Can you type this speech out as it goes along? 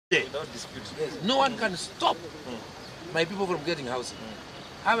Without dispute. Yes. No one can stop my people from getting housing.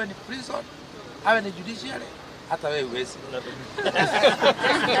 Have any prison, have any judiciary, hata wewe huwezi.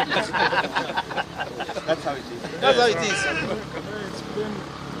 That's how it is. That's how it is. Can I explain,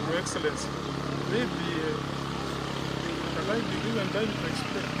 Your Excellency? Maybe can I be given time to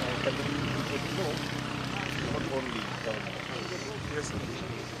explain? Not only government. Yes, sir.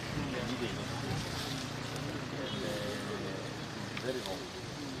 Very wrong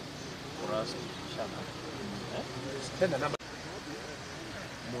for us to shut up. Tena namba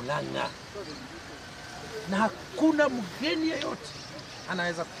Murang'A, na hakuna mgeni yeyote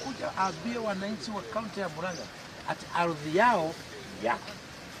anaweza kuja aambie wananchi wa kaunti ya Murang'A ati ardhi yao yako.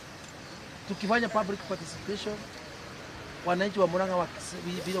 Tukifanya public participation, wananchi wa Murang'A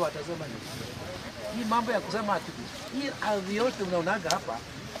vile watasema ni hii mambo ya kusema ati hii ardhi yote unaonaga hapa,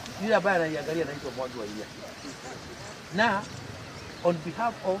 yule ambaye anaiangalia anaitwa Mwangi wa Iria. Na on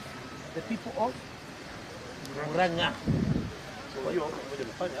behalf of the people of Murang'A. So hiyo moja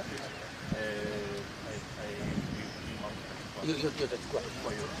nafanya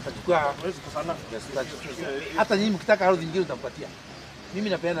hata nyinyi mkitaka ardhi nyingine utampatia. Mimi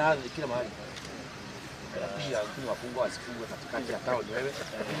napeana ardhi kila mahali. Pia kuna wafungwa wasifungwe katikati ya town wewe.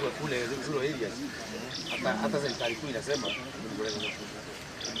 Wafungwe kule rural areas. Hata serikali kuu inasema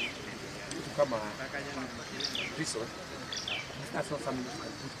kama prison. That's not something you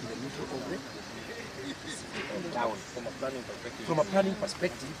can put in the middle of the town. from a planning perspective. From a planning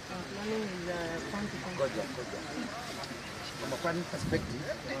perspective, Planning is from a planning perspective,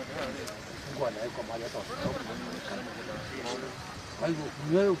 wafungwa wanawekwa mahali hata wafungwa. Kwa hivyo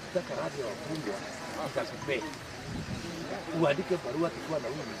wewe ukitaka radhi ya wafungwa utakupea. Uandike barua tukiwa na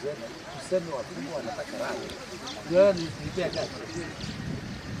huyu mzee, tuseme wafungwa wanataka radhi. Wewe nilipea gani?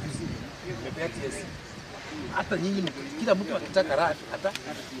 Nimepea TS. Hata nyinyi kila mtu akitaka radhi hata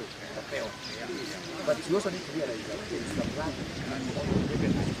atapewa. But you also need to realize that there is some land.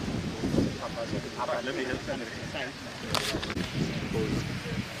 Let me help you. Because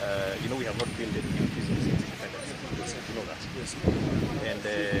you know we have not built any new prison since independence. You know that. Yes. And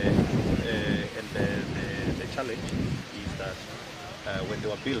the challenge is that when they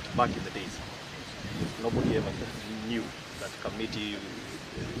were built back in the days, nobody ever knew that committee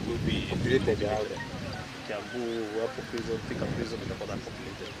will be populated out there. Kiambu, Wapo prison, Thika prison, and all that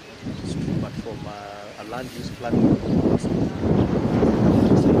populated. But from a land use planning,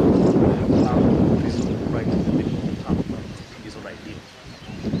 prison right in the middle of the town is an idea.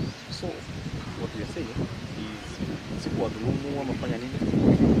 So what we are saying is,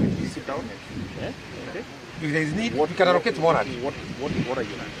 we sit down and okay. If there is need, we can allocate more. What are your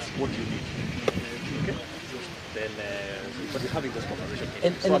needs? What do you need? Okay. Then, but we're having this conversation.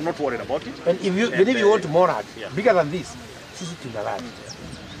 So I'm not worried about it. And if you want more, bigger than this, sisi tunalala.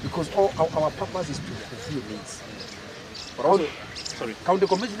 Because all our purpose is to fulfill needs. But also, sorry. County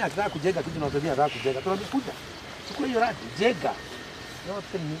commissioner akitaka kujenga kitu tunatumia anataka kujenga. Tunakuja. Chukua hiyo radi, jenga.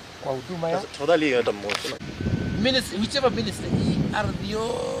 Yote ni kwa huduma ya. Tafadhali hata mmoja. Minister, whichever minister, hii ardhi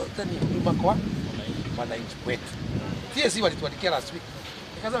yote ni huduma kwa wananchi wetu. TSC walituandikia last week.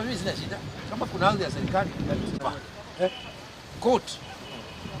 Nikasema mimi sina shida. Kama kuna ardhi ya serikali inalipa. Court,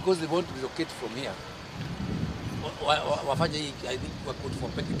 because they want to relocate from here. Wafanya hii, I think, we court for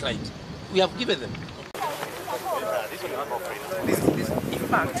petty client. We have given them. This in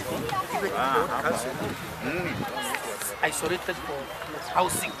fact, even in the council, isolated for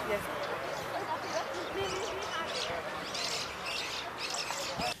housing.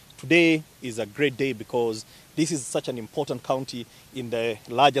 Today is a great day because this is such an important county in the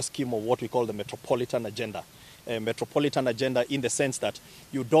larger scheme of what we call the metropolitan agenda. A metropolitan agenda in the sense that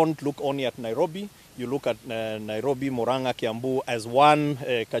you don't look only at Nairobi, you look at Nairobi, Murang'A, Kiambu as one,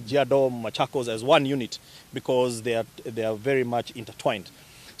 Kajiado, Machakos as one unit because they are very much intertwined.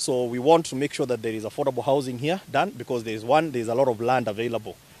 So we want to make sure that there is affordable housing here done because there is a lot of land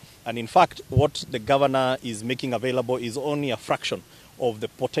available. And in fact, what the governor is making available is only a fraction of the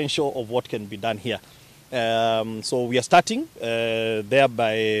potential of what can be done here. So we are starting there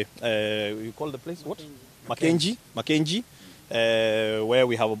by, you call the place what? Mackenzie, where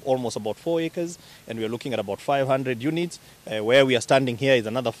we have almost about 4 acres, and we are looking at about 500 units. Where we are standing here is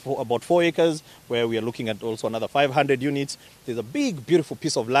another about 4 acres, where we are looking at also another 500 units. There's a big, beautiful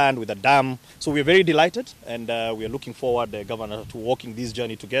piece of land with a dam. So we're very delighted, and we are looking forward, Governor, to walking this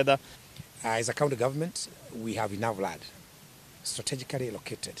journey together. As a county government, we have enough land, strategically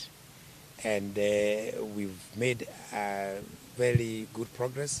located, and we've made very good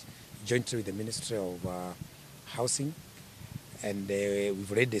progress jointly with the Ministry of Housing, and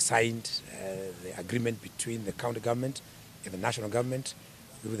we've already signed the agreement between the county government and the national government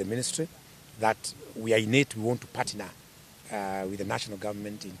with the ministry, that we are innate, we want to partner with the national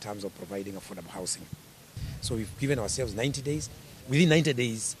government in terms of providing affordable housing. So we've given ourselves 90 days. Within 90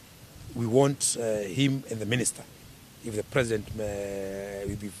 days, we want him and the minister, if the president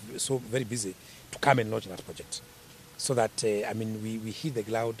will be so very busy, to come and launch that project. So that, we hit the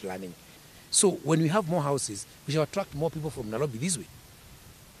ground running. So when we have more houses, we shall attract more people from Nairobi this way.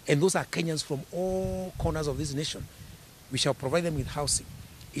 And those are Kenyans from all corners of this nation. We shall provide them with housing.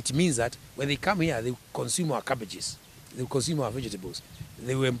 It means that when they come here, they will consume our cabbages, they will consume our vegetables,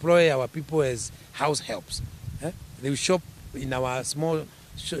 they will employ our people as house helps. They will shop in our small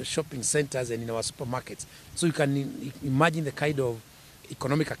shopping centers and in our supermarkets. So you can imagine the kind of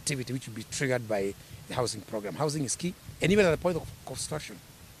economic activity which will be triggered by the housing program. Housing is key, and even at the point of construction,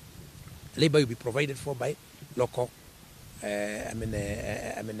 labor will be provided for by local,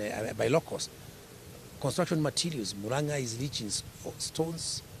 by locals. Construction materials, Murang'A is rich in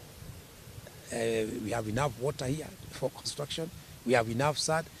stones. We have enough water here for construction. We have enough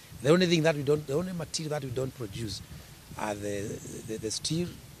sand. The only material that we don't produce are the steel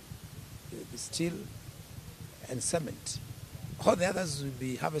and cement. All the others will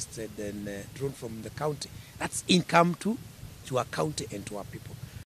be harvested and drawn from the county. That's income to our county and to our people.